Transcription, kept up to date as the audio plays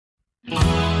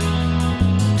Welcome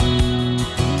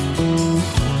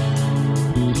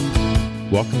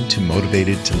to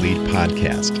Motivated to Lead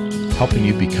podcast, helping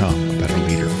you become a better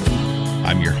leader.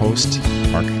 I'm your host,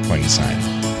 Mark Klingsheim.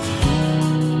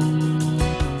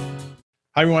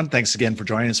 Hi, everyone. Thanks again for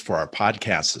joining us for our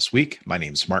podcast this week. My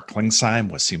name is Mark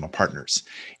Klingsheim with SEMA Partners.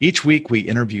 Each week, we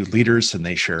interview leaders and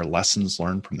they share lessons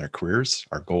learned from their careers.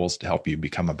 Our goal is to help you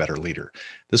become a better leader.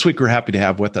 This week, we're happy to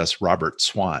have with us Robert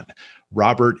Swan.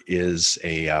 Robert is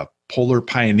a polar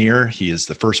pioneer. He is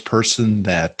the first person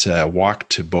that walked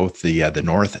to both the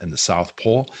North and the South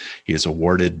Pole. He is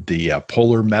awarded the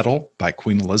Polar Medal by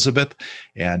Queen Elizabeth,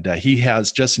 and he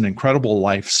has just an incredible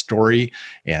life story.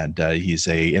 And he's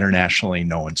a internationally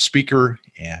known speaker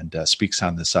and speaks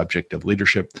on the subject of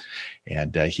leadership.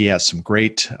 And he has some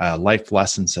great life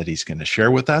lessons that he's going to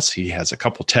share with us. He has a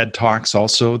couple TED Talks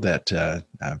also that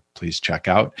please check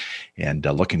out. And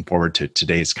looking forward to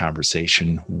today's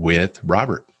conversation with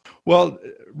Robert. Well,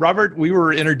 Robert, we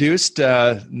were introduced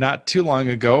not too long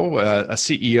ago. A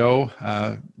CEO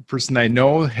person I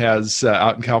know has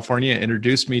out in California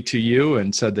introduced me to you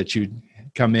and said that you'd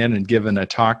come in and given a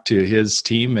talk to his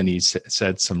team, and he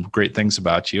said some great things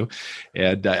about you.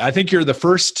 And I think you're the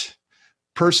first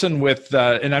person with,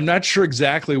 and I'm not sure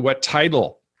exactly what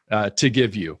title to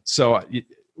give you. So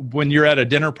when you're at a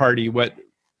dinner party, when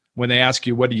they ask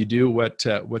you, what do you do?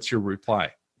 What's your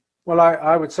reply? Well,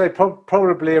 I would say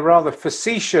probably a rather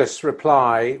facetious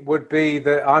reply would be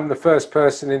that I'm the first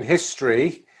person in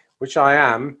history, which I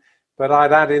am, but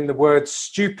I'd add in the word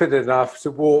stupid enough to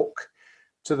walk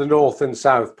to the North and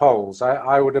South Poles.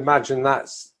 I would imagine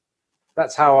that's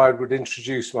how I would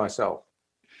introduce myself.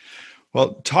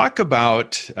 Well, talk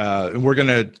about, we're going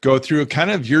to go through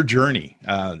kind of your journey.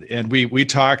 And we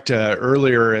talked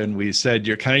earlier and we said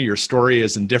your story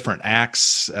is in different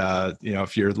acts.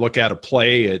 If you look at a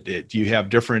play, you have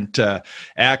different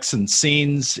acts and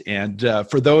scenes. And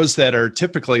for those that are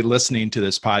typically listening to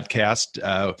this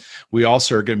podcast, we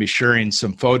also are going to be sharing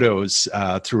some photos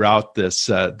throughout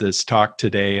this talk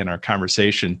today and our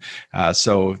conversation.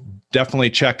 So definitely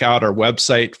check out our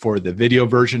website for the video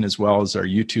version as well as our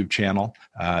YouTube channel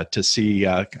to see,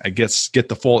 get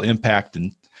the full impact.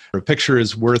 And a picture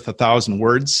is worth 1,000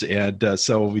 words. And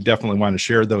so we definitely want to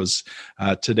share those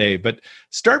today. But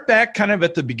start back kind of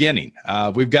at the beginning.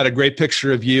 We've got a great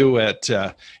picture of you at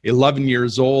 11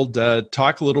 years old.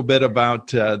 Talk a little bit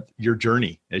about your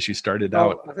journey as you started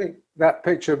out. I think that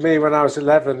picture of me when I was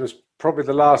 11 was probably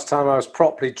the last time I was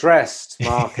properly dressed,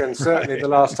 Mark, and certainly the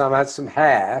last time I had some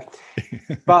hair.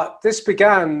 But this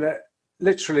began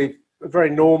literally a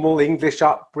very normal English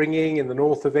upbringing in the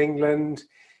north of England.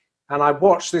 And I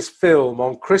watched this film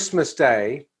on Christmas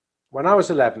Day when I was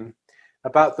 11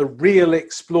 about the real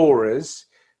explorers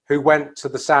who went to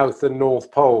the South and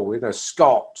North Pole,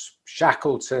 Scott,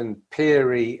 Shackleton,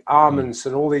 Peary,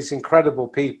 Amundsen, all these incredible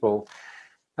people.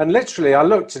 And literally I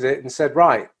looked at it and said,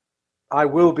 right, I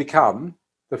will become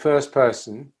the first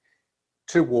person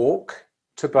to walk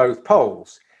to both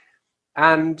poles.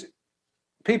 And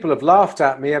people have laughed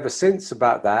at me ever since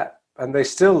about that, and they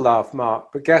still laugh,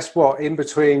 Mark. But guess what? In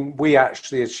between, we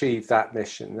actually achieved that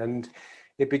mission. And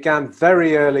it began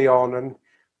very early on, and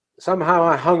somehow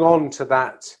I hung on to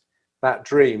that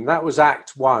dream. That was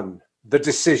Act One, the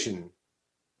decision.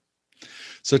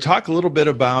 So talk a little bit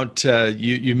about,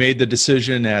 you made the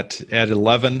decision at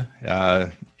 11,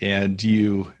 and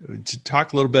you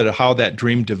talk a little bit of how that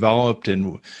dream developed.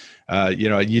 And,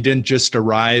 you didn't just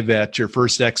arrive at your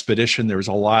first expedition. There was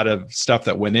a lot of stuff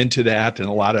that went into that and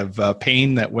a lot of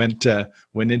pain that went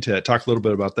into it. Talk a little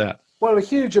bit about that. Well, a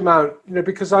huge amount,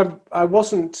 because I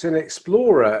wasn't an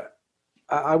explorer.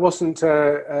 I wasn't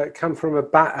come from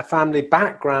a family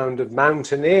background of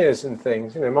mountaineers and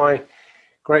things. My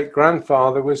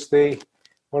great-grandfather was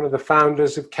one of the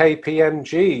founders of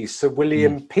KPMG, Sir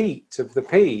William Peat of the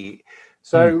P.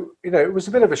 So, it was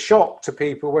a bit of a shock to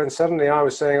people when suddenly I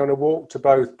was saying on a walk to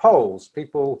both poles.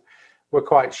 People were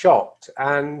quite shocked.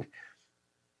 And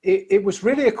it was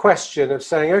really a question of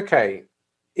saying, okay,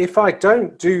 if I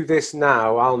don't do this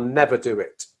now, I'll never do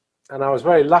it. And I was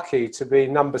very lucky to be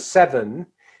number 7,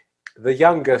 the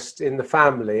youngest in the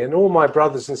family. And all my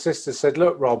brothers and sisters said,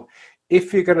 look, Rob,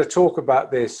 if you're going to talk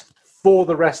about this for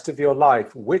the rest of your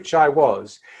life, which I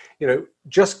was,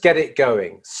 just get it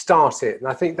going, start it. And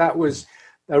I think that was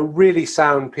a really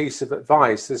sound piece of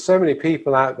advice. There's so many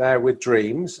people out there with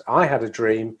dreams. I had a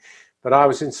dream, but I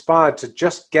was inspired to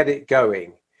just get it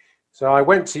going. So I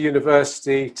went to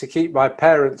university to keep my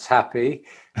parents happy.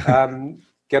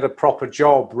 Get a proper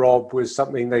job, Rob, was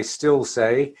something they still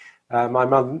say. My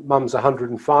mum's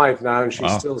 105 now, and she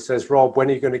Wow. still says, "Rob, when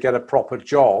are you going to get a proper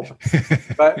job?"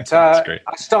 But That's great.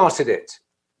 I started it,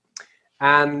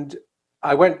 and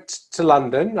I went to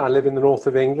London. I live in the north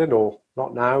of England, or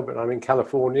not now, but I'm in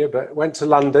California. But went to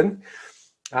London,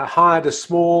 hired a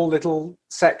small little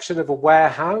section of a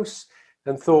warehouse,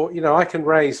 and thought, I can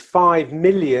raise 5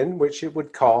 million, which it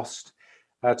would cost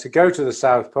to go to the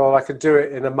South Pole. I could do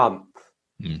it in a month.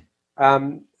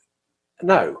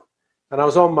 No. And I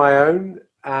was on my own,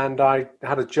 and I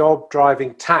had a job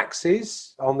driving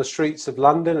taxis on the streets of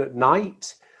London at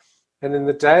night. And in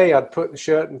the day, I'd put the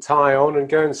shirt and tie on and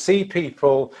go and see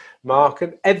people, Mark,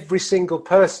 and every single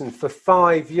person for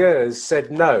 5 years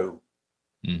said, "No,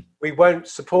 we won't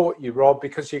support you, Rob,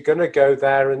 because you're going to go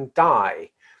there and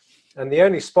die." And the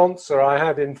only sponsor I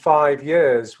had in 5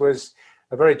 years was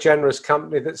a very generous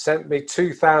company that sent me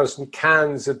 2,000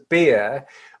 cans of beer,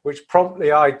 which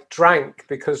promptly I drank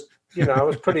because, I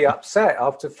was pretty upset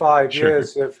after 5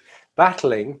 years of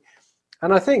battling.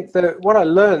 And I think that what I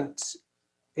learned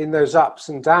in those ups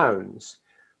and downs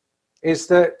is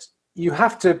that you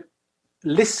have to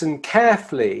listen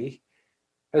carefully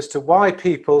as to why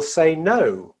people say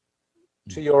no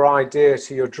to your idea,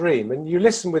 to your dream. And you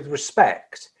listen with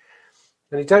respect,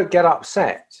 and you don't get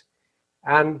upset.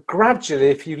 And gradually,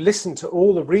 if you listen to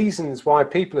all the reasons why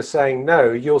people are saying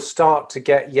no, you'll start to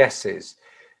get yeses.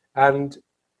 And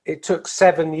it took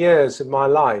 7 years of my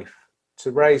life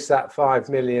to raise that 5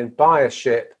 million, buy a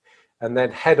ship, and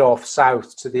then head off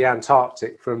south to the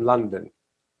Antarctic from London.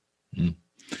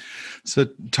 So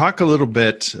talk a little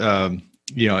bit,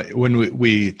 when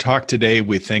we talk today,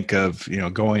 we think of,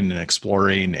 going and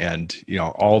exploring, and,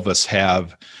 all of us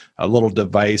have a little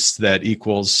device that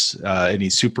equals any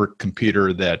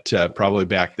supercomputer that probably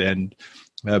back then,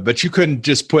 but you couldn't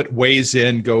just put Waze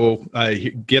in, go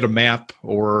get a map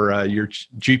or your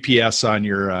GPS on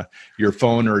your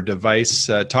phone or device.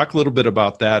 Talk a little bit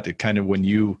about that, kind of when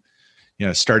you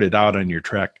started out on your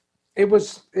trek. It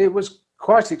was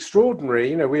quite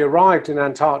extraordinary. We arrived in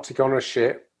Antarctica on a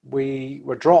ship. We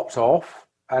were dropped off,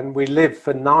 and we lived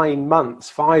for 9 months,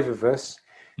 5 of us.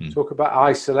 Talk about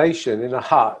isolation in a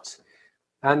hut.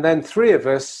 And then 3 of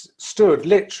us stood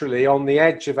literally on the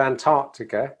edge of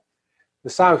Antarctica. The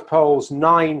South Pole's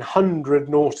 900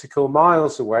 nautical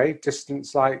miles away,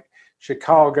 distance like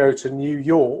Chicago to New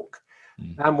York.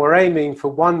 And we're aiming for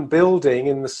one building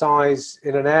in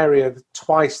an area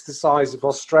twice the size of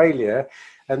Australia.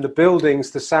 And the building's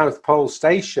the South Pole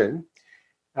Station.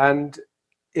 And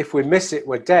if we miss it,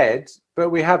 we're dead. But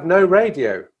we have no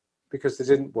radio because they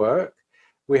didn't work.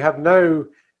 We have no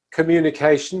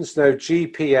communications, no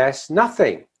GPS,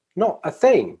 nothing, not a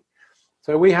thing.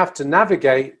 So we have to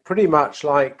navigate pretty much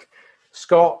like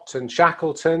Scott and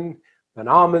Shackleton and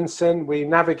Amundsen. We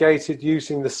navigated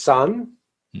using the sun,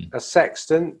 a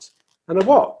sextant, and a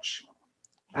watch.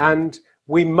 And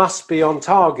we must be on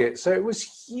target. So it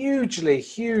was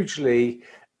hugely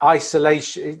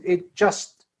isolation. It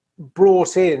just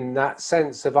brought in that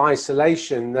sense of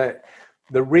isolation that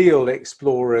the real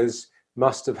explorers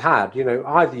must have had.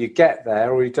 Either you get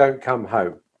there or you don't come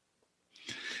home.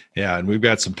 Yeah, and we've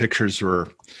got some pictures we're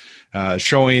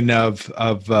showing of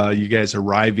you guys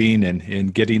arriving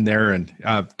and getting there, and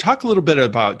talk a little bit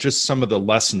about just some of the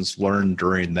lessons learned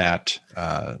during that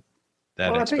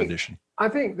expedition. I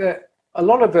think that a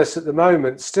lot of us at the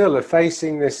moment still are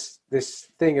facing this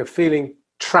thing of feeling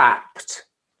trapped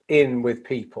in with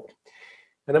people.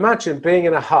 And imagine being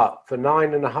in a hut for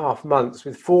 9.5 months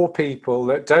with 4 people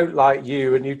that don't like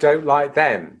you and you don't like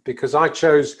them, because I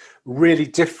chose really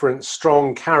different,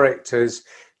 strong characters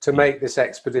to make this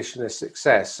expedition a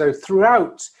success. So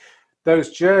throughout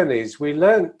those journeys, we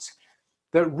learnt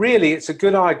that really it's a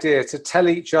good idea to tell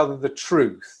each other the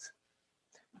truth.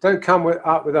 Don't come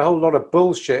up with a whole lot of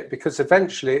bullshit, because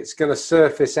eventually it's going to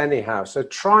surface anyhow. So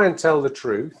try and tell the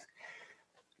truth.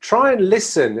 Try and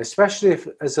listen, especially if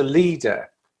as a leader.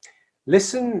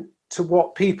 Listen to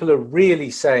what people are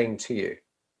really saying to you.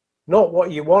 Not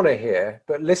what you want to hear,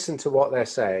 but listen to what they're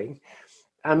saying.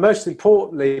 And most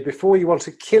importantly, before you want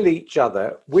to kill each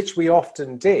other, which we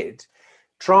often did,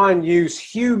 try and use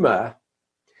humor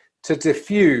to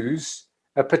diffuse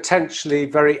a potentially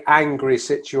very angry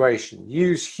situation.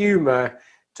 Use humor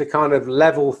to kind of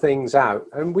level things out.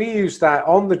 And we use that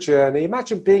on the journey.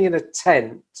 Imagine being in a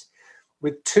tent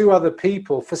with 2 other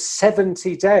people for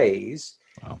 70 days.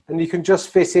 Wow. And you can just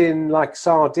fit in like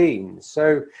sardines.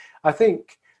 So I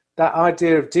think that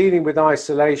idea of dealing with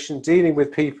isolation, dealing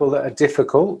with people that are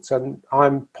difficult, and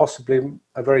I'm possibly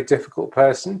a very difficult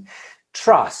person,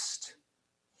 trust.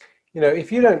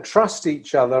 If you don't trust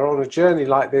each other on a journey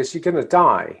like this, you're going to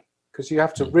die, because you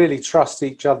have to really trust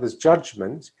each other's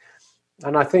judgment.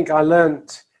 And I think I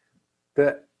learnt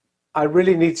that I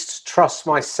really needed to trust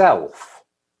myself,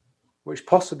 which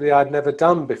possibly I'd never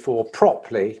done before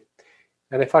properly.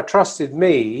 And if I trusted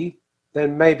me,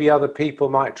 then maybe other people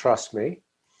might trust me.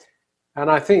 And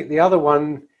I think the other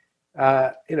one,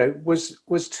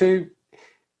 was to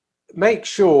make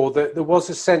sure that there was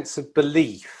a sense of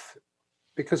belief.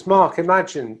 Because Mark,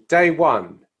 imagine day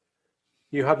one,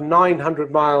 you have 900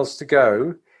 miles to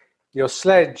go. Your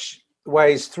sledge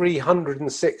weighs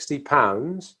 360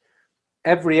 pounds.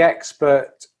 Every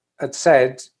expert had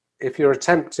said, if you're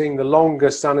attempting the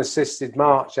longest unassisted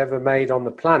march ever made on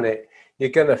the planet, you're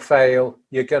going to fail,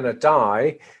 you're going to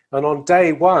die. And on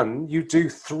day one, you do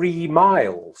 3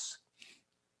 miles.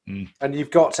 And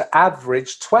you've got to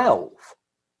average 12.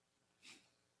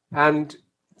 And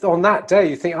on that day,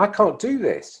 you think, I can't do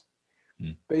this.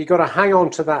 But you've got to hang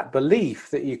on to that belief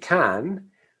that you can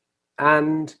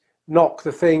and knock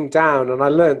the thing down. And I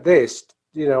learned this,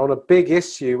 on a big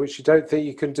issue, which you don't think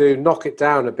you can do, knock it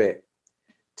down a bit.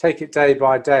 Take it day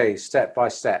by day, step by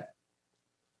step.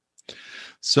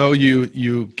 So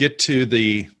you get to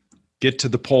the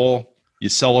pole, you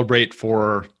celebrate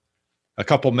for a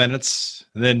couple minutes,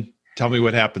 and then tell me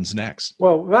what happens next.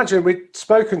 Well, imagine we'd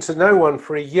spoken to no one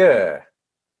for a year.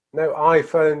 No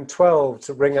iPhone 12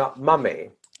 to ring up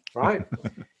mummy, right?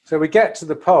 So we get to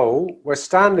the pole, we're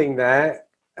standing there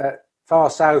at far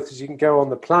south as you can go on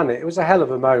the planet. It was a hell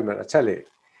of a moment, I tell you.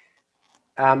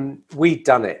 We'd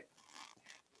done it.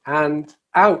 And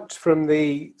out from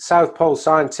the South Pole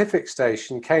Scientific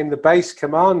Station came the base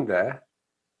commander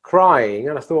crying.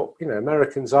 And I thought,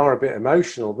 Americans are a bit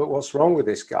emotional, but what's wrong with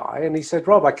this guy? And he said,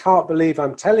 Rob, I can't believe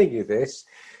I'm telling you this,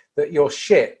 that your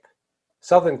ship,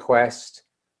 Southern Quest,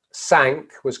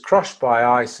 was crushed by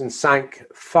ice and sank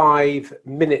 5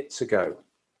 minutes ago.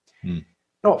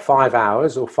 Not 5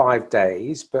 hours or 5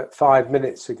 days, but 5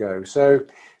 minutes ago. So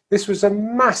this was a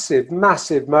massive,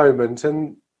 massive moment.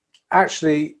 And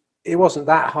actually, it wasn't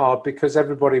that hard because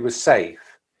everybody was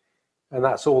safe. And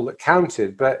that's all that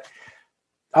counted. But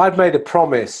I'd made a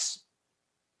promise,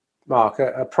 Mark,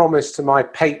 a promise to my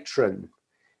patron,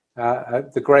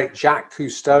 the great Jacques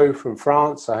Cousteau from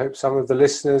France. I hope some of the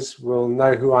listeners will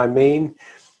know who I mean.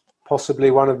 Possibly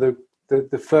one of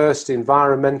the first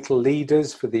environmental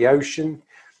leaders for the ocean.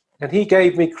 And he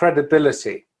gave me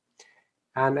credibility.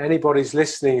 And anybody's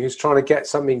listening who's trying to get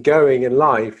something going in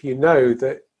life, you know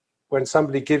that when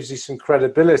somebody gives you some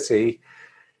credibility,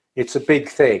 it's a big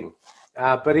thing.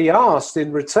 But he asked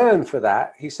in return for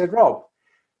that, he said, Rob,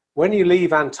 when you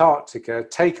leave Antarctica,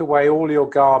 take away all your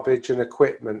garbage and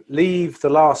equipment, leave the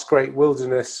last great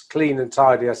wilderness clean and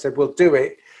tidy. I said, well, do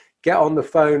it. Get on the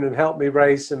phone and help me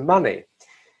raise some money.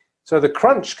 So the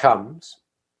crunch comes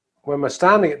when we're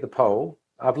standing at the pole.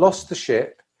 I've lost the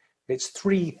ship. It's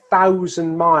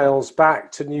 3,000 miles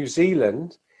back to New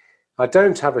Zealand. I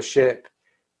don't have a ship,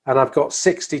 and I've got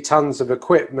 60 tons of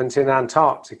equipment in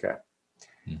Antarctica.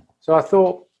 So I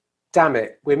thought, damn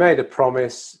it, we made a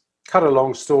promise. Cut a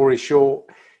long story short,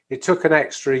 it took an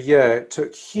extra year. It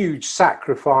took huge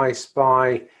sacrifice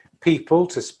by people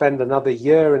to spend another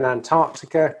year in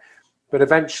Antarctica, but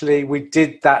eventually we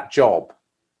did that job.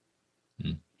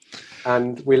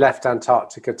 And we left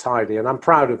Antarctica tidy, and I'm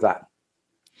proud of that.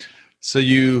 So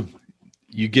you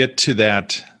get to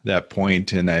that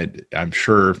point, and I'm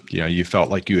sure you felt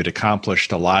like you had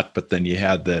accomplished a lot, but then you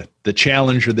had the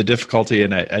challenge or the difficulty.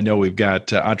 And I know we've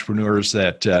got entrepreneurs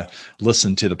that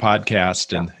listen to the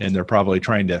podcast, and they're probably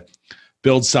trying to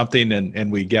build something,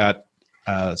 and we got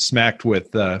smacked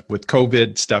with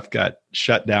COVID. Stuff got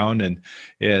shut down, and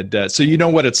so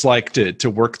what it's like to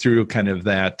work through kind of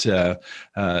that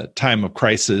time of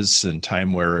crisis and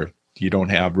time where you don't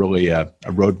have really a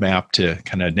roadmap to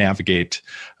kind of navigate.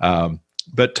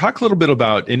 But talk a little bit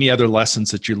about any other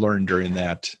lessons that you learned during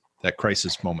that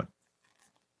crisis moment.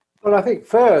 Well, I think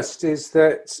first is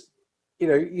that,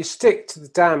 you stick to the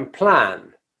damn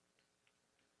plan.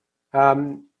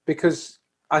 Because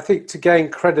I think to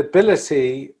gain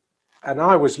credibility, and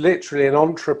I was literally an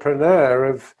entrepreneur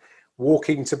of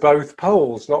walking to both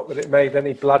poles, not that it made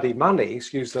any bloody money,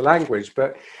 excuse the language,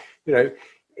 but,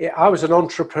 I was an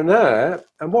entrepreneur,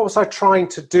 and what was I trying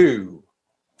to do?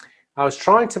 I was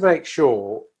trying to make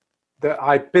sure that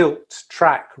I built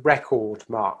track record,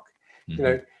 Mark.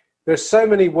 Mm-hmm. There's so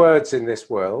many words in this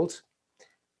world,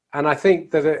 and I think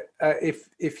that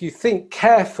if you think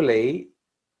carefully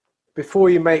before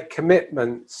you make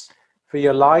commitments for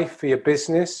your life, for your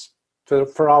business,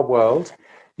 for our world,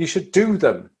 you should do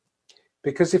them.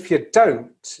 Because if you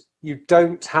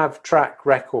don't have track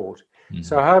record.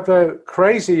 So however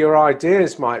crazy your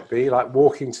ideas might be, like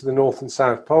walking to the North and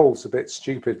South Poles, a bit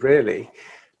stupid really,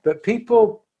 but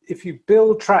people, if you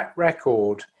build track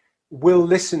record, will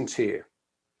listen to you.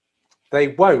 They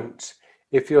won't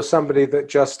if you're somebody that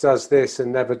just does this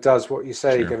and never does what you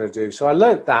say you're going to do. So I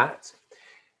learned that,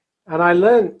 and I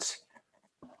learned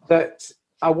that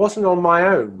I wasn't on my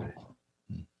own,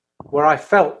 where I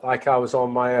felt like I was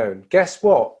on my own. Guess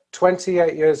what?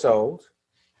 28 years old,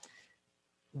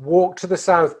 walked to the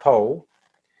South Pole,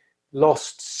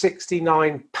 lost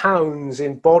 69 pounds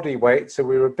in body weight, so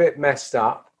we were a bit messed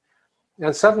up.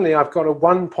 And suddenly I've got a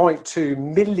 1.2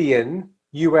 million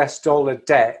US dollar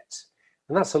debt.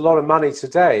 And that's a lot of money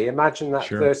today. Imagine that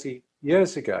 30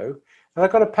 years ago. And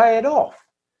I've got to pay it off.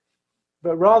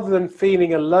 But rather than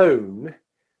feeling alone,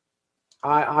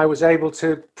 I was able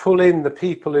to pull in the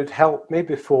people who'd helped me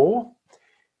before,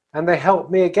 and they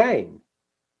helped me again.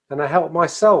 And I helped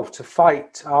myself to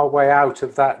fight our way out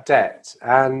of that debt.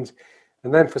 And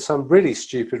then for some really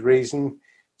stupid reason,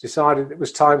 decided it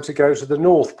was time to go to the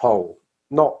North Pole.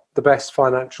 Not the best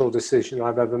financial decision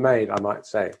I've ever made, I might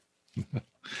say.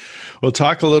 Well,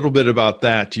 talk a little bit about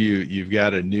that. You've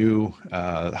got a new,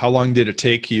 how long did it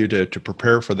take you to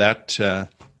prepare for that,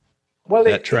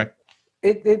 that trek?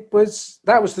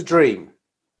 That was the dream,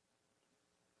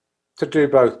 to do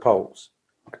both poles,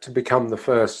 to become the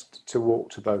first to walk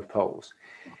to both poles.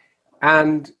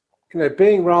 And,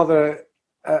 being rather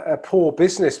a poor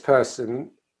business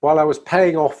person, while I was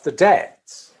paying off the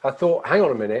debts, I thought, hang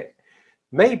on a minute,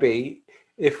 maybe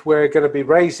if we're going to be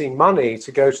raising money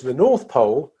to go to the North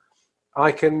Pole,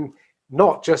 I can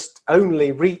not just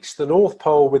only reach the North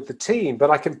Pole with the team, but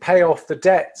I can pay off the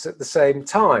debts at the same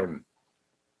time.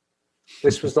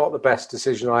 This was not the best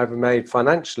decision I ever made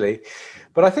financially,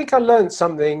 but I think I learned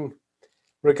something,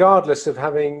 regardless of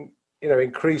having,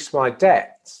 increased my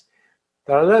debts,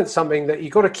 that I learned something that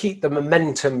you've got to keep the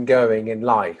momentum going in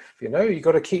life. You've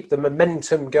got to keep the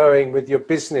momentum going with your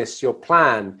business, your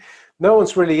plan. No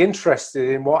one's really interested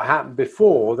in what happened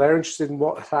before. They're interested in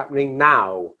what's happening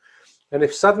now. And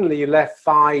if suddenly you left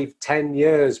 5-10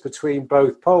 years between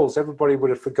both poles, everybody would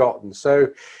have forgotten. So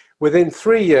within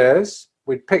 3 years,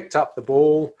 we'd picked up the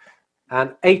ball,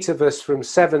 and 8 of us from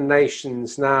 7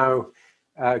 nations now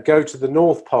go to the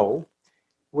North Pole,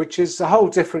 which is a whole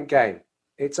different game.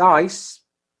 It's ice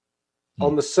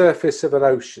on the surface of an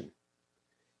ocean.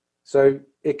 So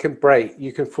it can break,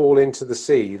 you can fall into the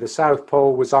sea. The South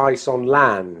Pole was ice on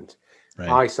land,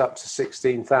 ice up to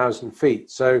 16,000 feet.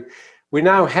 So we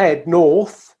now head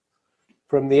north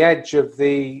from the edge of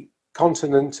the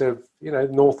continent of,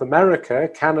 North America,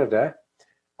 Canada,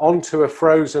 onto a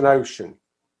frozen ocean.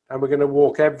 And we're going to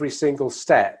walk every single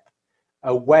step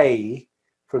away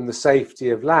from the safety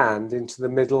of land into the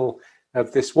middle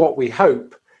of this, what we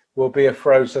hope will be a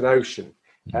frozen ocean.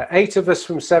 8 of us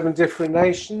from 7 different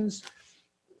nations,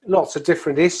 lots of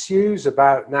different issues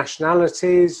about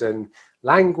nationalities and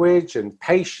language and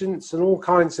patience and all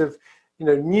kinds of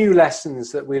new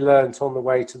lessons that we learned on the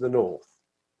way to the north.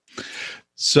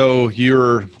 So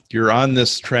you're on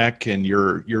this trek and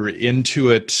you're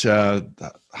into it.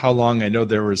 How long? I know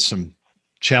there was some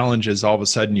challenges. All of a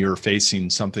sudden you're facing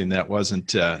something that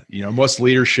wasn't, most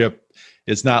leadership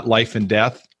is not life and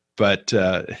death, but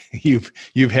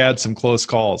you've had some close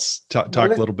calls. Talk a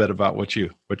little bit about what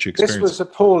you experienced. This was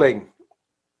appalling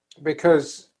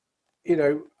because,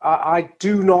 I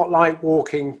do not like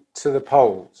walking to the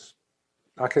poles.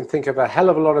 I can think of a hell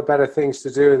of a lot of better things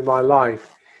to do in my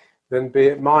life than be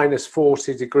at minus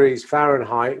 40 degrees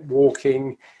Fahrenheit,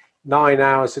 walking 9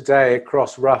 hours a day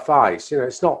across rough ice.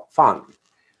 It's not fun.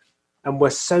 And we're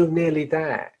so nearly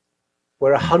there.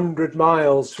 We're 100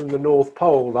 miles from the North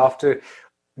Pole after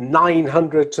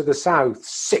 900 to the south,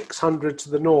 600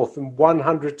 to the north, and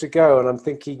 100 to go. And I'm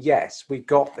thinking, yes, we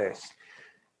got this.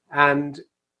 And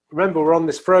remember, we're on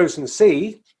this frozen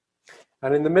sea.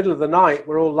 And in the middle of the night,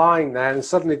 we're all lying there, and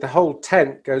suddenly the whole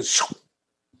tent goes,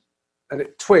 and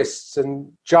it twists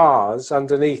and jars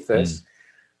underneath us.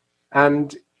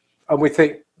 And we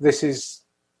think this is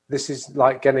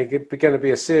like going to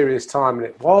be a serious time. And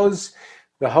it was.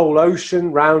 The whole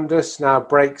ocean round us now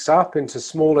breaks up into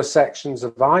smaller sections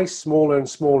of ice, smaller and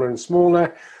smaller and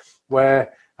smaller. We're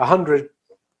 100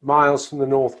 miles from the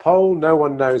North Pole. No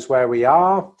one knows where we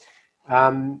are.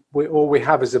 All we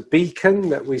have is a beacon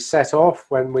that we set off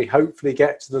when we hopefully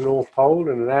get to the North Pole,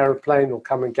 and an aeroplane will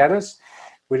come and get us.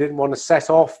 We didn't want to set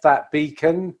off that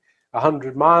beacon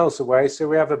 100 miles away, so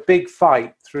we have a big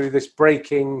fight through this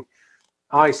breaking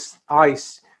ice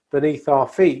beneath our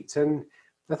feet. And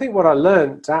I think what I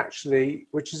learned, actually,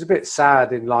 which is a bit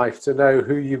sad in life, to know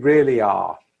who you really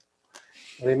are.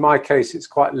 And in my case, it's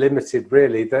quite limited,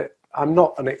 really, that I'm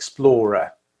not an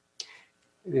explorer.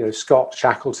 You know, Scott,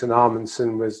 Shackleton,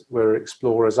 Amundsen were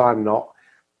explorers. I'm not.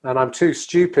 And I'm too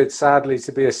stupid, sadly,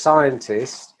 to be a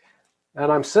scientist.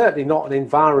 And I'm certainly not an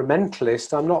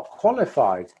environmentalist. I'm not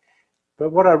qualified.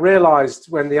 But what I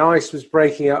realized when the ice was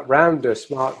breaking up round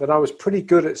us, Mark, that I was pretty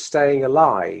good at staying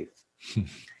alive,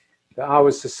 that I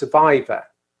was a survivor,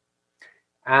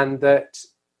 and that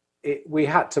we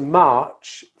had to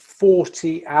march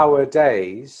 40-hour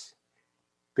days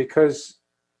because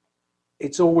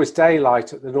it's always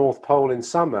daylight at the North Pole in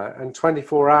summer, and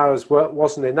 24 hours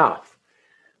wasn't enough.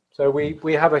 So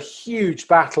we have a huge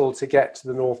battle to get to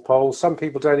the North Pole. Some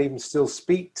people don't even still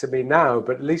speak to me now,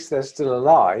 but at least they're still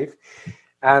alive.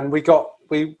 And we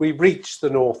reached the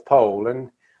North Pole, and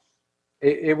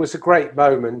it was a great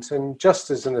moment. And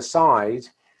just as an aside,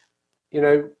 you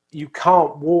know, you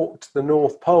can't walk to the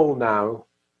North Pole now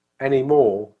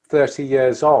anymore, 30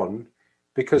 years on,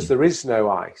 because there is no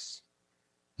ice.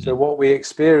 So what we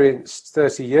experienced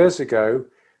 30 years ago,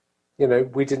 you know,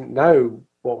 we didn't know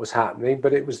what was happening,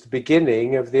 but it was the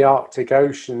beginning of the Arctic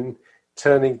Ocean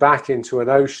turning back into an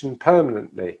ocean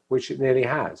permanently, which it nearly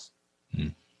has.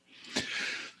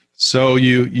 So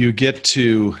you get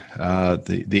to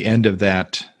the end of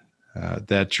that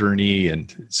journey,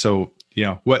 and so, you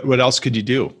know, what else could you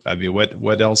do? I mean,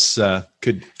 what else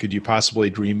could you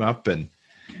possibly dream up? And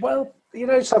well, you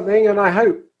know something, and I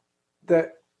hope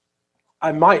that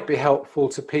I might be helpful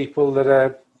to people that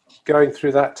are going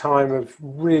through that time of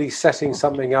really setting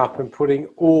something up and putting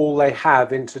all they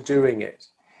have into doing it.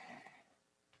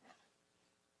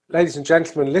 Ladies and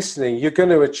gentlemen listening, you're going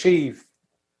to achieve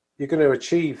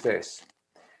this.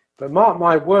 But mark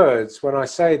my words when I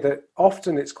say that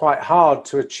often it's quite hard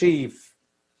to achieve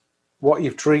what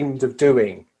you've dreamed of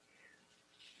doing.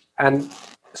 And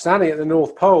standing at the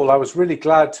North Pole, I was really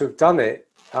glad to have done it.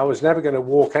 I was never going to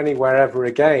walk anywhere ever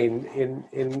again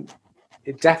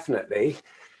indefinitely.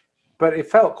 But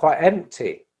it felt quite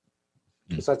empty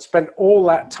because I'd spent all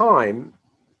that time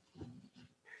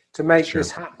to make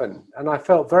this happen. And I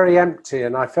felt very empty,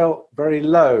 and I felt very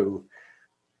low.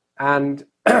 And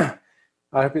I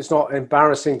hope it's not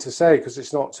embarrassing to say, because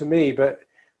it's not to me, but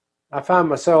I found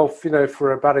myself, you know,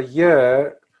 for about a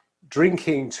year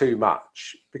drinking too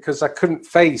much because I couldn't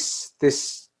face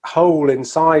this hole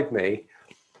inside me,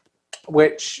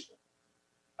 which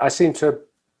I seemed to,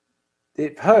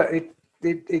 it hurt.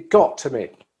 It got to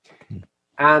me,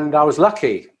 and I was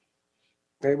lucky.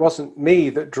 It wasn't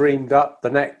me that dreamed up the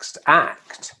next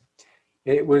act.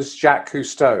 It was Jacques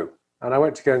Cousteau. And I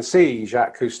went to go and see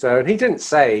Jacques Cousteau, and he didn't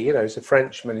say, you know, he's a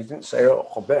Frenchman, he didn't say, "Oh,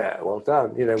 Robert, well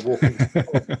done," you know, walking.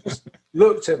 Just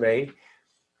looked at me,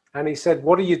 and he said,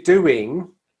 "What are you doing,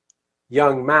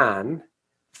 young man,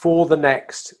 for the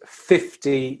next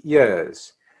 50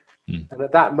 years?" And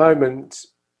at that moment,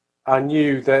 I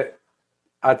knew that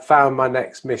I'd found my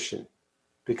next mission,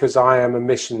 because I am a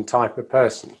mission type of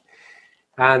person.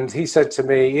 And he said to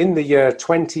me, in the year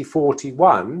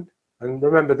 2041, and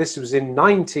remember this was in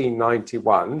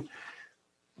 1991,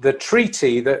 the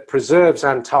treaty that preserves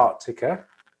Antarctica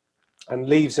and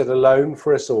leaves it alone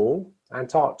for us all,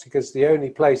 Antarctica is the only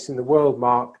place in the world,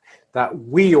 Mark, that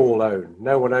we all own.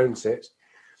 No one owns it.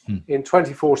 In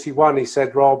 2041, he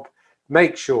said, "Rob,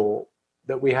 make sure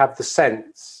that we have the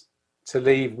sense to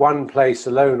leave one place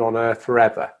alone on Earth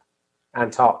forever,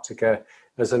 Antarctica,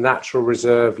 as a natural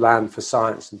reserve land for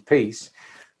science and peace."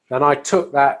 And I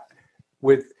took that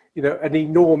with, you know, an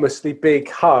enormously big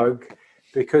hug,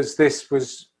 because this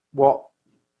was what,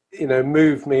 you know,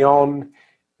 moved me on,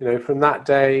 you know, from that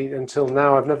day until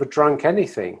now. I've never drunk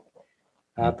anything,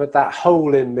 but that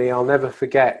hole in me, I'll never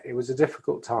forget. It was a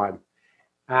difficult time.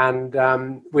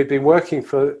 And we've been working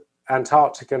for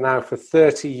Antarctica now for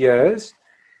 30 years.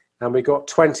 And we got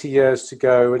 20 years to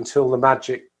go until the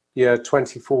magic year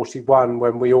 2041,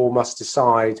 when we all must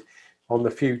decide on the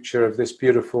future of this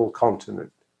beautiful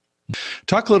continent.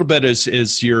 Talk a little bit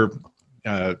as you're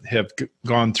have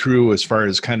gone through as far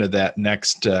as kind of that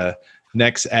next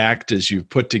act, as you've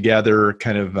put together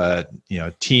kind of you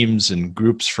know, teams and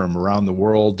groups from around the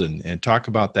world, and talk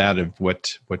about that and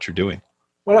what you're doing.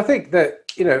 Well, I think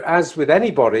that, you know, as with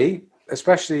anybody,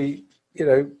 especially, you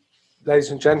know,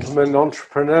 ladies and gentlemen,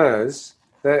 entrepreneurs,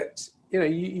 that, you know,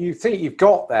 you think you've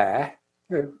got there.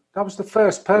 You know, I was the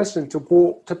first person to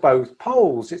walk to both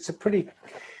poles. It's a pretty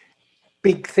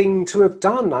big thing to have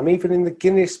done. I'm even in the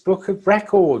Guinness Book of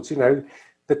Records. You know,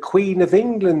 the Queen of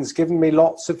England's given me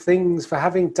lots of things for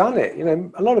having done it. You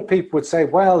know, a lot of people would say,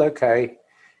 well, okay,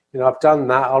 you know, I've done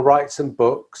that. I'll write some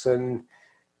books and,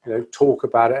 you know, talk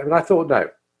about it. And I thought, no,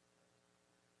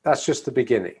 that's just the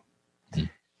beginning.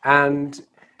 And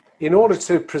in order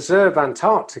to preserve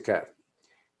Antarctica,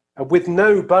 with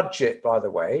no budget, by the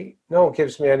way, no one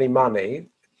gives me any money.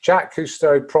 Jacques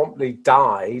Cousteau promptly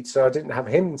died, so I didn't have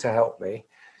him to help me.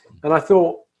 And I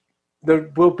thought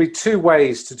there will be two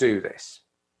ways to do this.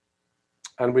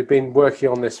 And we've been working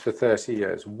on this for 30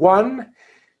 years. One,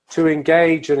 to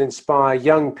engage and inspire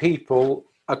young people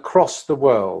across the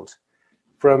world.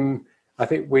 From, I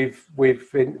think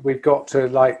we've got to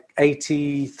like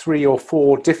 83 or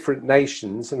 4 different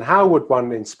nations. And how would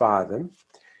one inspire them?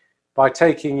 By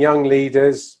taking young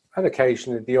leaders, and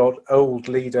occasionally the odd old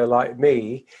leader like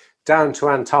me, down to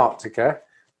Antarctica.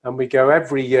 And we go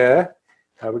every year.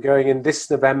 We're going in this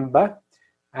November.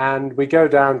 And we go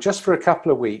down just for a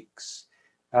couple of weeks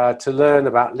to learn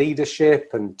about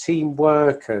leadership and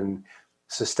teamwork and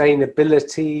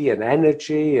sustainability and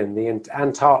energy and the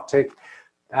Antarctic.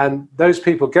 And those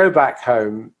people go back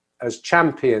home as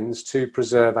champions to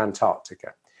preserve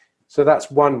Antarctica. So that's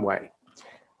one way.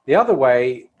 The other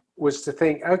way was to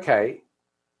think, okay,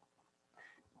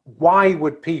 why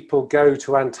would people go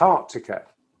to Antarctica?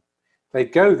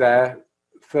 They'd go there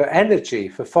for energy,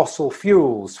 for fossil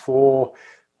fuels, for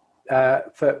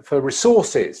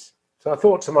resources. So I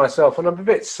thought to myself, and I'm a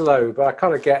bit slow, but I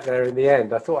kind of get there in the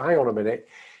end. I thought, hang on a minute,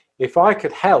 if I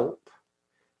could help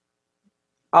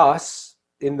us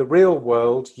in the real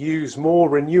world use more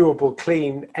renewable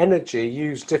clean energy,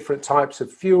 use different types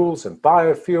of fuels and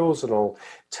biofuels and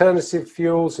alternative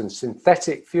fuels and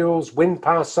synthetic fuels, wind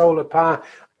power, solar power,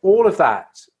 all of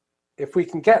that, if we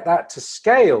can get that to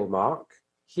scale, Mark,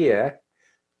 here,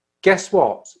 guess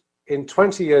what? In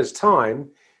 20 years' time,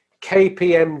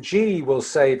 KPMG will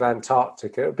save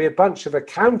Antarctica. It'll be a bunch of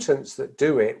accountants that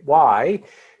do it. Why?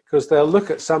 Because they'll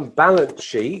look at some balance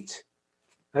sheet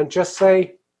and just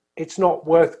say, it's not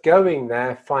worth going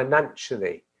there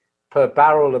financially per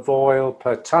barrel of oil,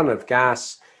 per ton of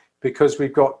gas, because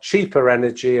we've got cheaper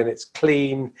energy and it's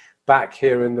clean back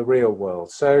here in the real world.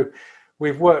 So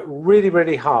we've worked really,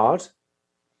 really hard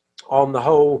on the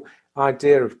whole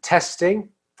idea of testing,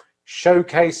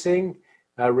 showcasing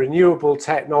renewable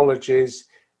technologies,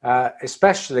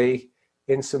 especially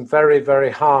in some very, very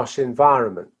harsh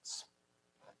environments.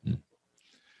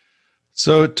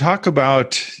 So talk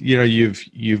about,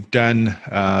 you've done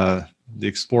the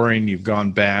exploring, you've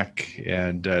gone back,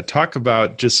 and talk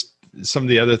about just some of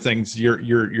the other things.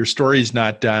 Your story's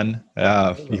not done.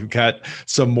 You've got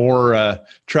some more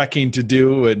trekking to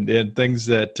do and things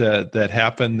that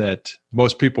happen that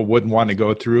most people wouldn't want to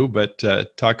go through, but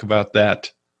talk about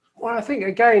that. Well, I think,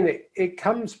 again, it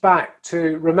comes back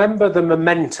to remember the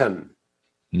momentum.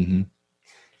 Mm-hmm.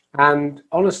 And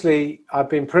honestly,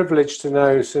 I've been privileged to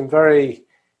know some very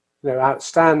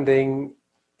outstanding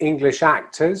English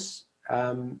actors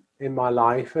in my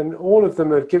life. And all of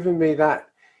them have given me that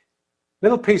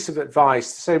little piece of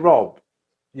advice to say, Rob,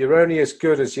 you're only as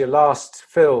good as your last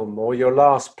film or your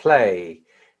last play.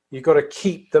 You've got to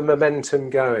keep the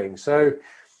momentum going. So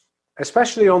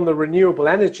especially on the renewable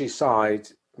energy side,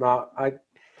 Mark,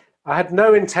 I had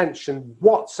no intention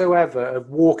whatsoever of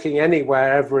walking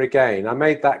anywhere ever again. I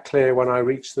made that clear when I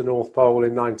reached the North Pole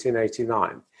in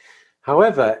 1989.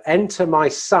 However, enter my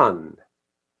son,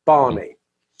 Barney,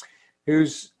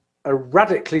 who's a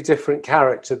radically different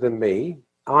character than me.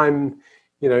 I'm,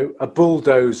 a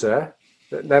bulldozer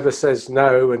that never says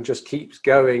no and just keeps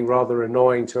going, rather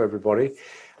annoying to everybody.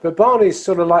 But Barney's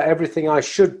sort of like everything I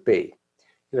should be.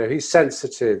 He's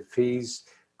sensitive, he's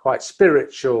quite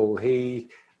spiritual, he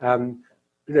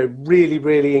really,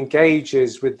 really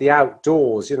engages with the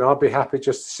outdoors. I'll be happy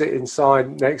just to sit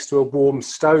inside next to a warm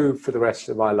stove for the rest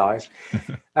of my life.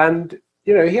 And,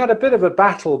 he had a bit of a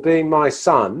battle being my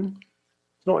son.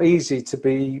 It's not easy to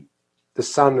be the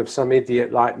son of some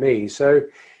idiot like me. So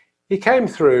he came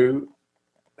through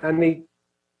and he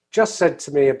just said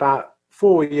to me about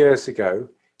 4 years ago,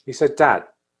 he said, Dad,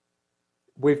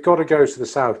 we've got to go to the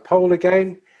South Pole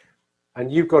again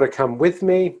and you've got to come with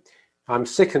me. I'm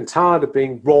sick and tired of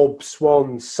being Rob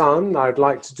Swan's son. I'd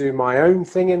like to do my own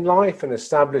thing in life and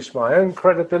establish my own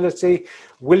credibility.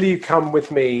 Will you come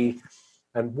with me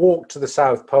and walk to the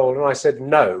South Pole? And I said,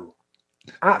 no,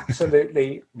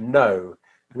 absolutely no.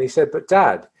 And he said, but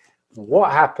Dad,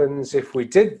 what happens if we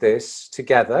did this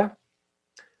together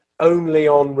only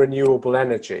on renewable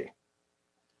energy?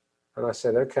 And I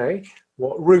said, okay,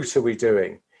 what route are we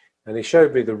doing? And he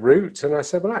showed me the route. And I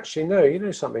said, well, actually, no, you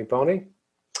know something, Barney?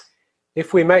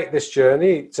 If we make this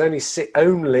journey, it's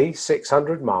only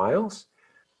 600 miles.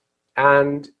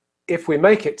 And if we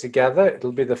make it together,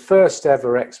 it'll be the first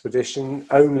ever expedition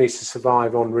only to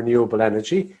survive on renewable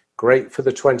energy. Great for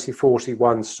the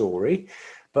 2041 story.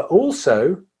 But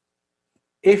also,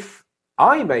 if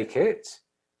I make it,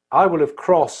 I will have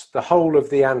crossed the whole of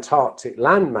the Antarctic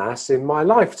landmass in my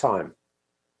lifetime.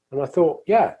 And I thought,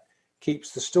 yeah,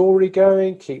 keeps the story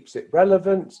going, keeps it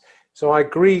relevant. So I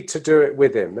agreed to do it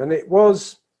with him. And it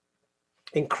was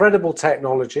incredible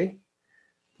technology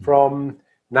from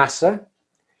NASA,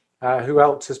 who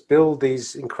helped us build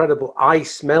these incredible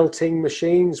ice melting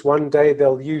machines. One day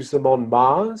they'll use them on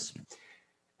Mars.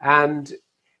 And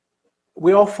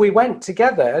off we went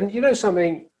together. And you know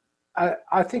something,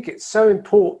 I think it's so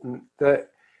important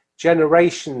that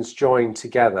generations join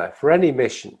together for any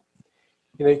mission.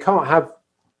 You know, you can't have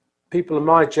people of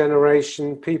my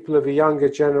generation, people of a younger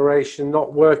generation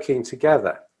not working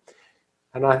together.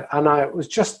 And it was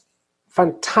just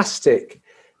fantastic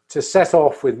to set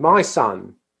off with my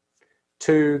son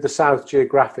to the South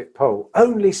Geographic Pole.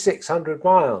 Only 600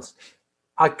 miles.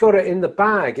 I got it in the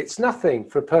bag. It's nothing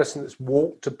for a person that's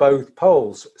walked to both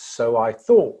poles. So I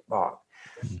thought, Mark.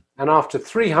 And after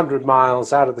 300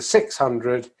 miles out of the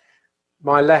 600,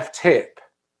 my left hip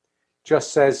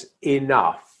just says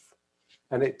enough.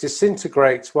 And it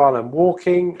disintegrates while I'm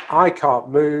walking. I can't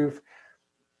move.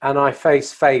 And I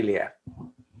face failure.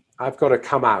 I've got to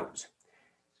come out.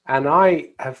 And I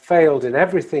have failed in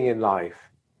everything in life.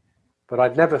 But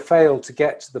I'd never failed to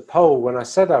get to the pole when I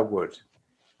said I would.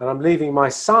 And I'm leaving my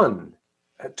son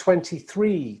at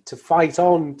 23 to fight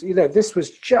on. You know, this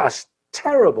was just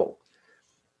terrible.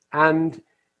 And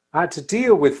I had to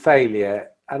deal with failure.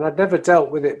 And I'd never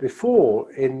dealt with it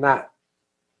before in that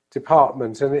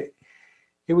department. And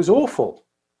it was awful.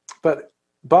 But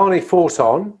Barney fought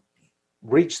on,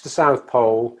 reached the South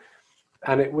Pole.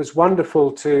 And it was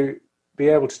wonderful to be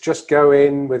able to just go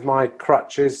in with my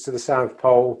crutches to the South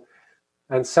Pole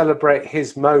and celebrate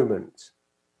his moment.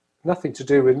 Nothing to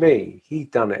do with me.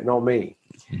 He'd done it, not me.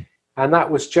 And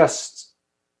that was just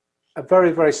a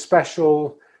very, very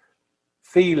special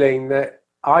feeling that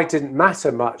I didn't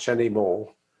matter much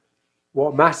anymore.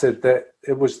 What mattered, that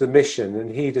it was the mission, and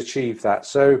he'd achieved that.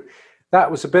 So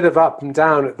that was a bit of up and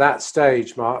down at that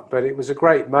stage, Mark, but it was a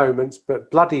great moment,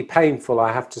 but bloody painful,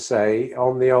 I have to say,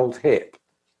 on the old hip.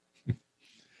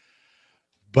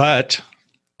 But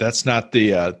that's not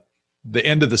the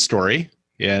end of the story,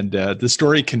 and the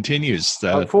story continues.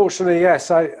 Unfortunately, yes.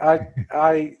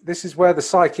 This is where the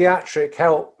psychiatric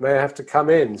help may have to come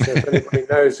in. So if anybody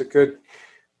knows a good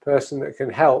person that can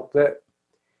help, that,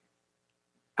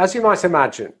 as you might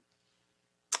imagine,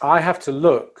 I have to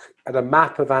look at a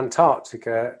map of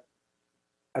Antarctica,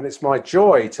 and it's my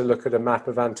joy to look at a map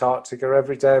of Antarctica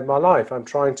every day of my life. I'm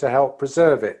trying to help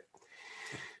preserve it.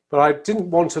 But I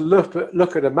didn't want to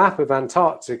look at a map of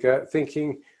Antarctica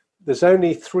thinking there's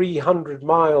only 300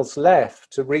 miles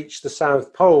left to reach the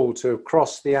South Pole to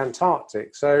cross the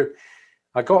Antarctic. So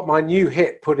I got my new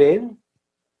hip put in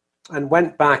and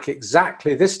went back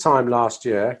exactly this time last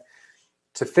year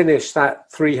to finish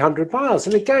that 300 miles.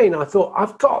 And again, I thought,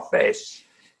 I've got this.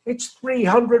 It's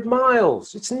 300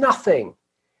 miles. It's nothing.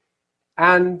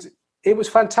 And it was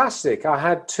fantastic. I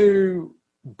had two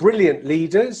brilliant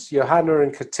leaders, Johanna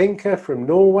and Katinka from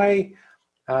Norway,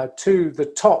 two the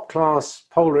top class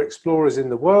polar explorers in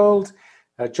the world,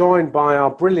 joined by our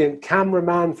brilliant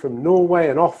cameraman from Norway,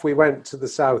 and off we went to the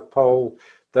South Pole,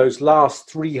 those last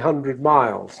 300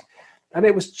 miles. And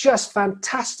it was just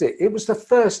fantastic. It was the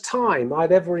first time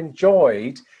I'd ever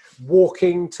enjoyed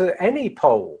walking to any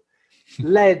pole,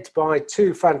 led by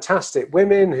two fantastic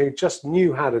women who just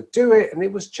knew how to do it. And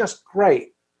it was just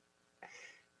great.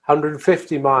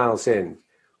 150 miles in,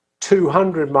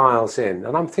 200 miles in.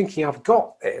 And I'm thinking, I've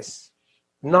got this.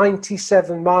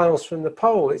 97 miles from the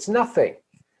pole. It's nothing.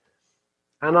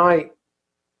 And I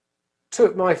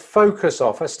took my focus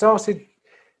off. I started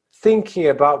thinking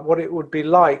about what it would be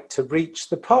like to reach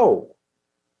the pole,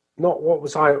 not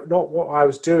what I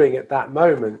was doing at that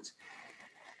moment.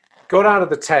 Got out of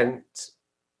the tent,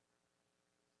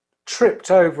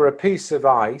 tripped over a piece of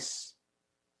ice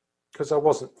because I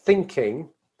wasn't thinking,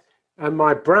 and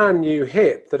my brand new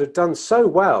hip that had done so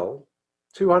well,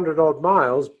 200 odd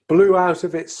miles, blew out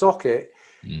of its socket,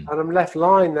 and I'm left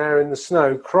lying there in the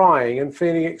snow crying and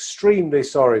feeling extremely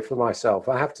sorry for myself,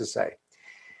 I have to say.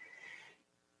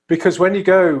 Because when you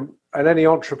go, and any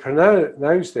entrepreneur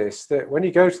knows this, that when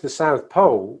you go to the South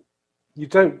Pole, you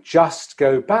don't just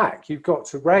go back. You've got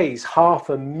to raise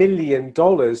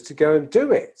 $500,000 to go and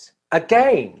do it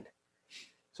again.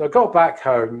 So I got back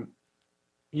home.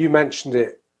 You mentioned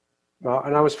it, Mark,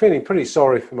 and I was feeling pretty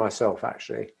sorry for myself,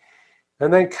 actually.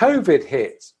 And then COVID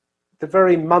hit the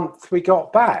very month we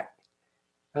got back.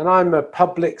 And I'm a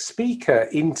public speaker,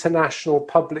 international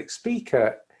public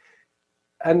speaker.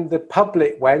 And the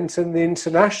public went and the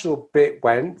international bit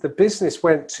went. The business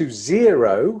went to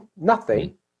zero,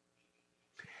 nothing.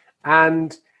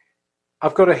 and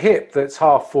I've got a hip that's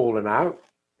half fallen out.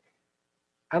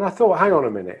 And I thought, hang on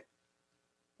a minute,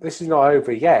 this is not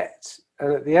over yet.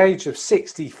 And at the age of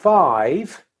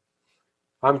 65,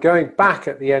 I'm going back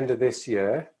at the end of this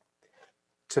year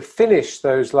to finish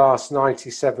those last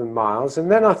 97 miles.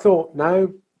 And then I thought,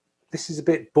 no, this is a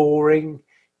bit boring.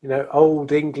 You know,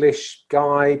 old English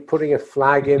guy putting a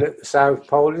flag in at the South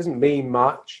Pole, it doesn't mean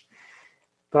much.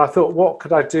 But I thought, what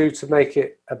could I do to make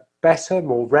it a better,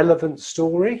 more relevant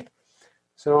story?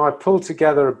 So I pulled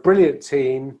together a brilliant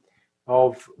team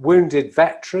of wounded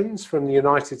veterans from the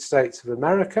United States of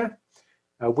America,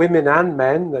 women and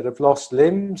men that have lost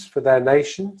limbs for their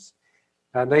nation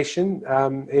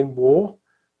in war.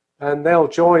 And they'll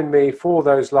join me for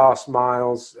those last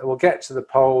miles. We'll get to the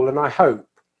pole, and I hope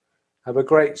have a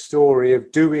great story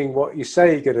of doing what you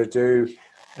say you're going to do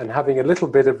and having a little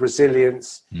bit of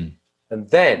resilience. And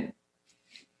then,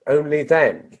 only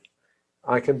then,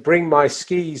 I can bring my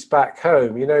skis back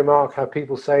home. You know, Mark, how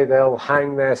people say they'll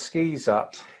hang their skis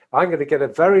up. I'm going to get a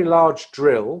very large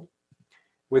drill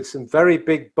with some very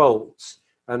big bolts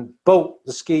and bolt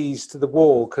the skis to the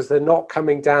wall because they're not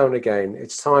coming down again.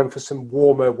 It's time for some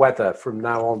warmer weather from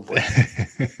now onward.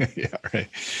 Yeah, right.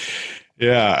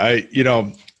 Yeah,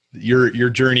 your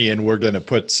journey, and we're going to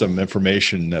put some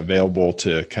information available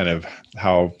to kind of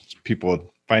how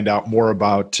people find out more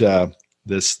about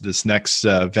this next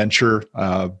venture.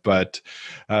 But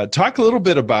talk a little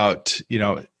bit about,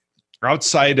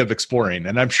 outside of exploring,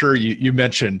 and I'm sure you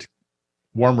mentioned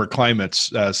warmer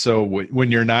climates. So when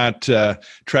you're not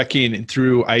trekking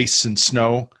through ice and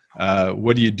snow,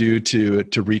 what do you do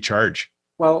to recharge?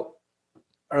 Well,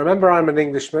 I remember I'm an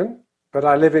Englishman, but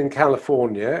I live in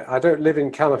California. I don't live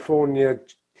in California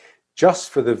just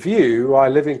for the view. I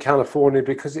live in California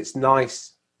because it's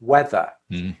nice weather.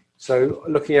 So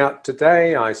looking out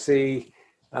today, I see,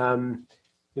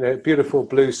 beautiful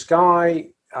blue sky.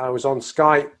 I was on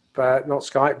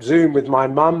Zoom with my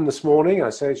mum this morning.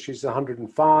 I said she's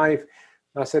 105.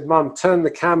 I said, Mum, turn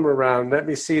the camera around. Let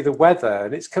me see the weather.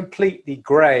 And it's completely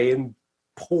grey and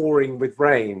pouring with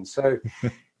rain. So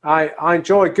I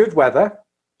enjoy good weather.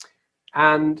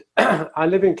 And I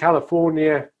live in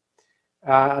California.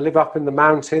 I live up in the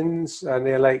mountains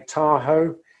near Lake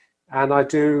Tahoe. And I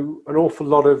do an awful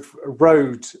lot of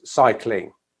road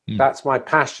cycling. That's my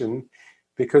passion,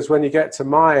 because when you get to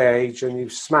my age and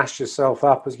you've smashed yourself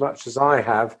up as much as I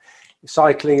have,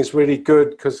 cycling is really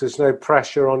good because there's no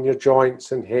pressure on your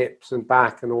joints and hips and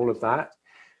back and all of that.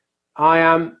 I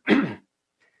am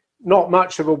not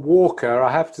much of a walker,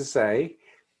 I have to say.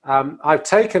 I've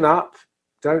taken up,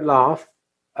 don't laugh,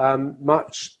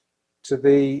 much to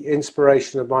the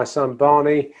inspiration of my son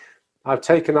Barney, I've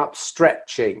taken up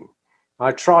stretching.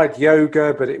 I tried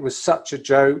yoga, but it was such a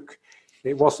joke.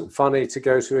 It wasn't funny to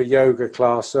go to a yoga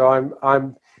class. So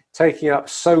I'm taking up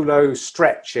solo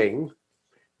stretching,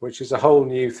 which is a whole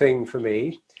new thing for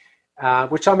me,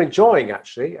 which I'm enjoying,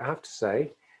 actually, I have to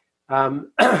say.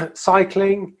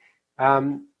 Cycling,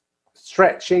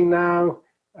 stretching now,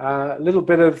 a little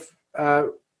bit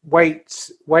of weight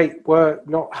work,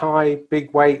 not high,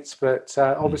 big weights, but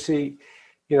obviously,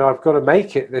 I've got to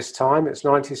make it this time. It's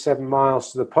 97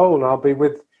 miles to the pole, and I'll be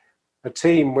with a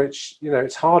team which,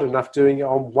 it's hard enough doing it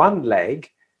on one leg.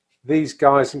 These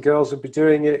guys and girls will be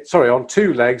doing it, on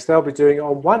two legs. They'll be doing it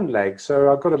on one leg.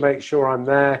 So I've got to make sure I'm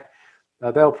there.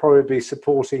 They'll probably be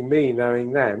supporting me,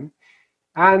 knowing them.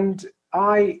 And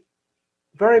I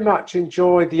very much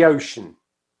enjoy the ocean.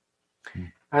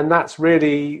 And that's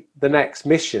really the next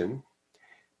mission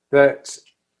that,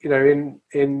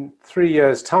 in 3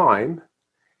 years' time,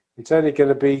 it's only going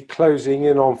to be closing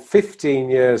in on 15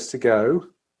 years to go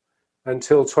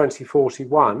until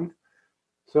 2041.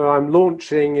 So I'm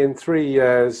launching in 3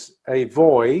 years a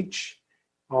voyage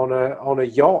on a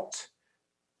yacht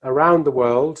around the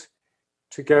world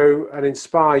to go and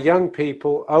inspire young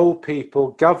people, old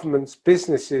people, governments,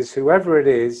 businesses, whoever it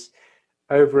is,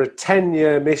 over a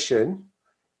 10-year mission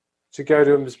to go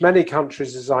to as many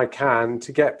countries as I can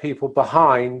to get people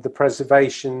behind the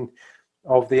preservation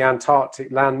of the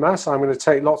Antarctic landmass. I'm going to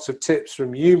take lots of tips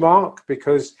from you, Mark,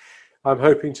 because I'm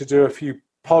hoping to do a few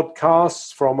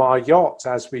podcasts from our yacht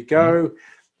as we go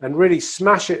and really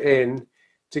smash it in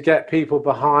to get people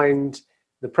behind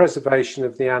the preservation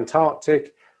of the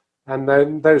Antarctic. And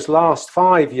then those last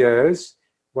 5 years,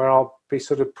 where I'll be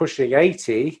sort of pushing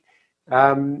 80,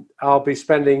 I'll be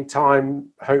spending time,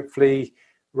 hopefully,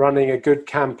 running a good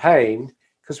campaign,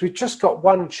 because we've just got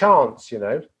one chance,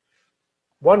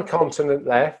 one continent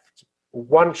left,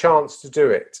 one chance to do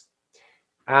it.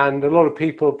 And a lot of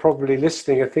people probably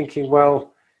listening are thinking,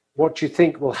 well, what do you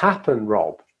think will happen,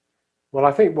 Rob? Well,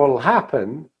 I think what will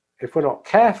happen if we're not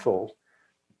careful,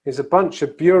 is a bunch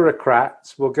of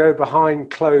bureaucrats will go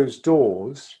behind closed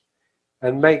doors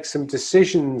and make some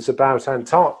decisions about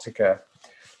Antarctica,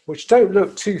 which don't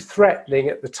look too threatening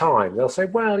at the time. They'll say,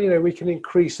 well, we can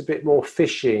increase a bit more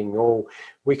fishing, or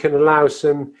we can allow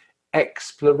some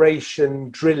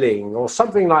exploration drilling or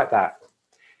something like that.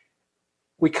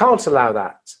 We can't allow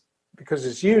that because,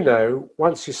 as you know,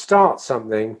 once you start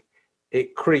something,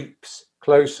 it creeps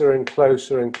closer and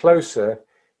closer and closer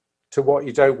to what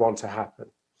you don't want to happen.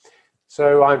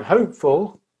 So I'm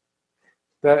hopeful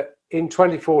that in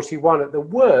 2041, at the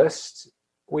worst,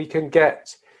 we can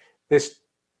get this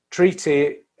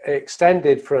treaty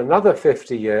extended for another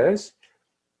 50 years.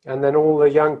 And then all the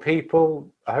young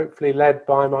people, hopefully led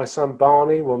by my son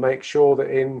Barney, will make sure that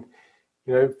in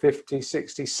 50,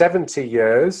 60, 70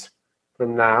 years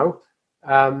from now,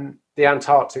 the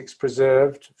Antarctic's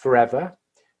preserved forever.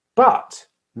 But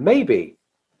maybe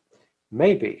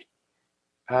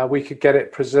we could get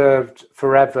it preserved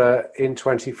forever in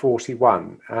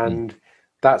 2041, and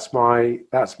that's my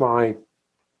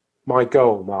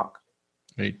goal, Mark.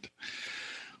 Great.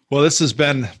 Well, this has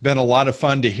been a lot of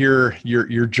fun to hear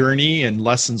your journey and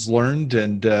lessons learned,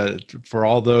 and for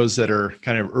all those that are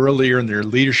kind of earlier in their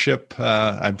leadership,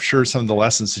 I'm sure some of the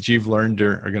lessons that you've learned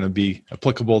are going to be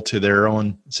applicable to their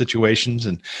own situations.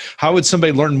 And how would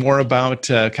somebody learn more about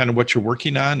kind of what you're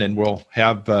working on? And we'll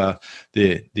have the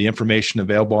information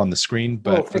available on the screen.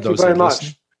 But thank you very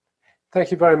much.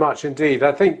 Thank you very much indeed.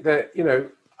 I think that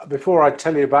before I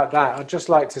tell you about that, I'd just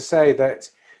like to say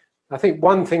that I think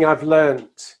one thing I've learned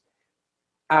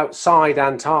outside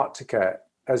Antarctica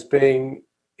as being,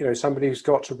 somebody who's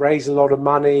got to raise a lot of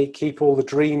money, keep all the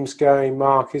dreams going,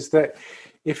 Mark, is that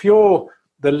if you're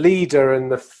the leader and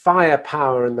the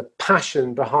firepower and the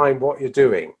passion behind what you're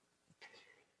doing,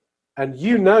 and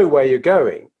you know where you're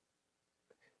going,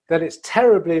 then it's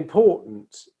terribly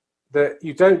important that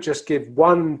you don't just give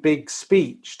one big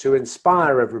speech to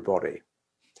inspire everybody,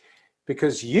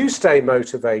 because you stay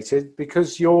motivated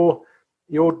because you're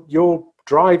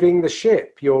driving the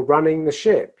ship, you're running the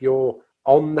ship, you're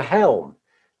on the helm.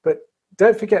 But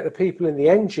don't forget the people in the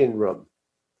engine room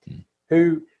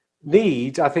who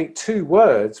need, I think, two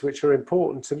words which are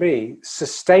important to me: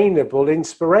 sustainable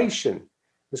inspiration.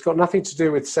 It's got nothing to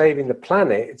do with saving the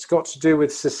planet. It's got to do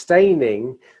with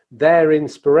sustaining their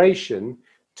inspiration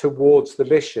towards the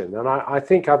mission. And I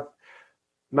think I've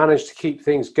managed to keep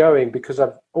things going because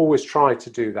I've always tried to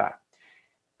do that.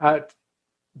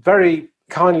 Very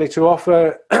kindly to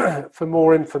offer for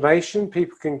more information,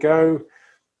 people can go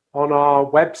on our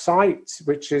website,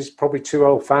 which is probably too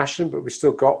old-fashioned, but we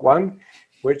still got one,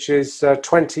 which is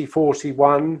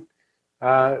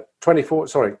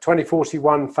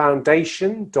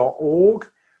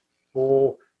 2041foundation.org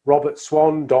or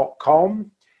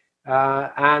robertswan.com.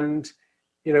 And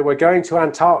we're going to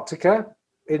Antarctica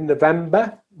in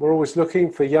November. We're always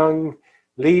looking for young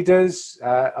leaders,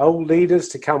 old leaders,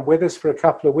 to come with us for a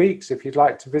couple of weeks. If you'd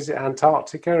like to visit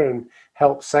Antarctica and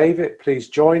help save it, please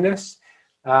join us.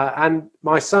 And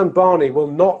my son Barney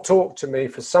will not talk to me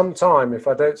for some time if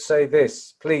I don't say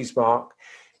this, please, Mark,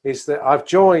 is that I've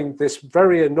joined this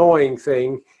very annoying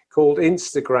thing called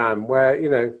Instagram,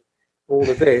 where, all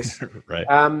of this. Right.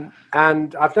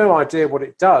 And I've no idea what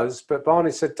it does, but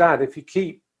Barney said, Dad, if you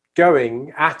keep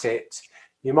going at it,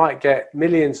 you might get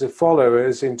millions of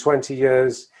followers in 20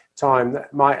 years' time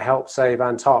that might help save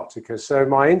Antarctica. So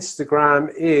my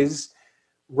Instagram is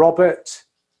Robert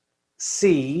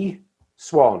C.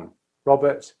 Swan.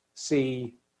 Robert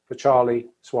C. for Charlie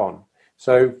Swan.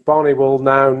 So Barney will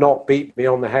now not beat me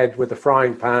on the head with a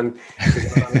frying pan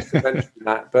because I managed to mention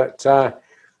that. But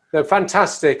they're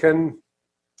fantastic. And,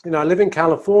 I live in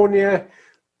California,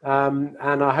 and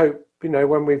I hope,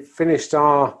 when we've finished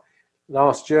our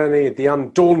last journey, the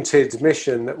undaunted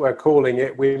mission that we're calling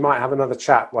it, we might have another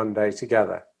chat one day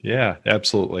together. Yeah,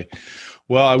 absolutely.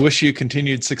 Well, I wish you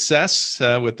continued success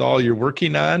with all you're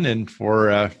working on, and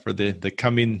for the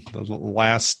coming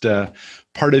last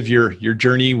part of your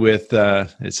journey with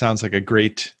it sounds like a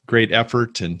great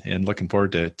effort, and looking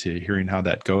forward to hearing how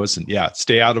that goes. And yeah,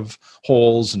 stay out of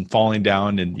holes and falling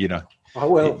down, and I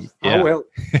will. Yeah. I will.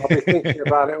 I'll be thinking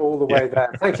about it all the way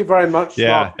there. Thank you very much. Yeah,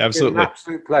 Mark. absolutely. It's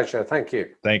been an absolute pleasure. Thank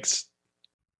you. Thanks.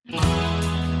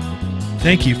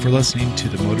 Thank you for listening to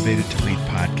the Motivated to Lead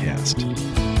podcast.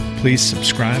 Please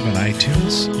subscribe on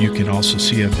iTunes. You can also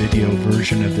see a video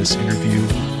version of this interview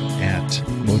at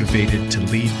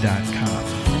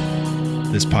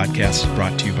motivatedtolead.com. This podcast is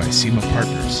brought to you by SEMA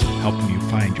Partners, helping you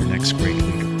find your next great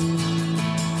leader.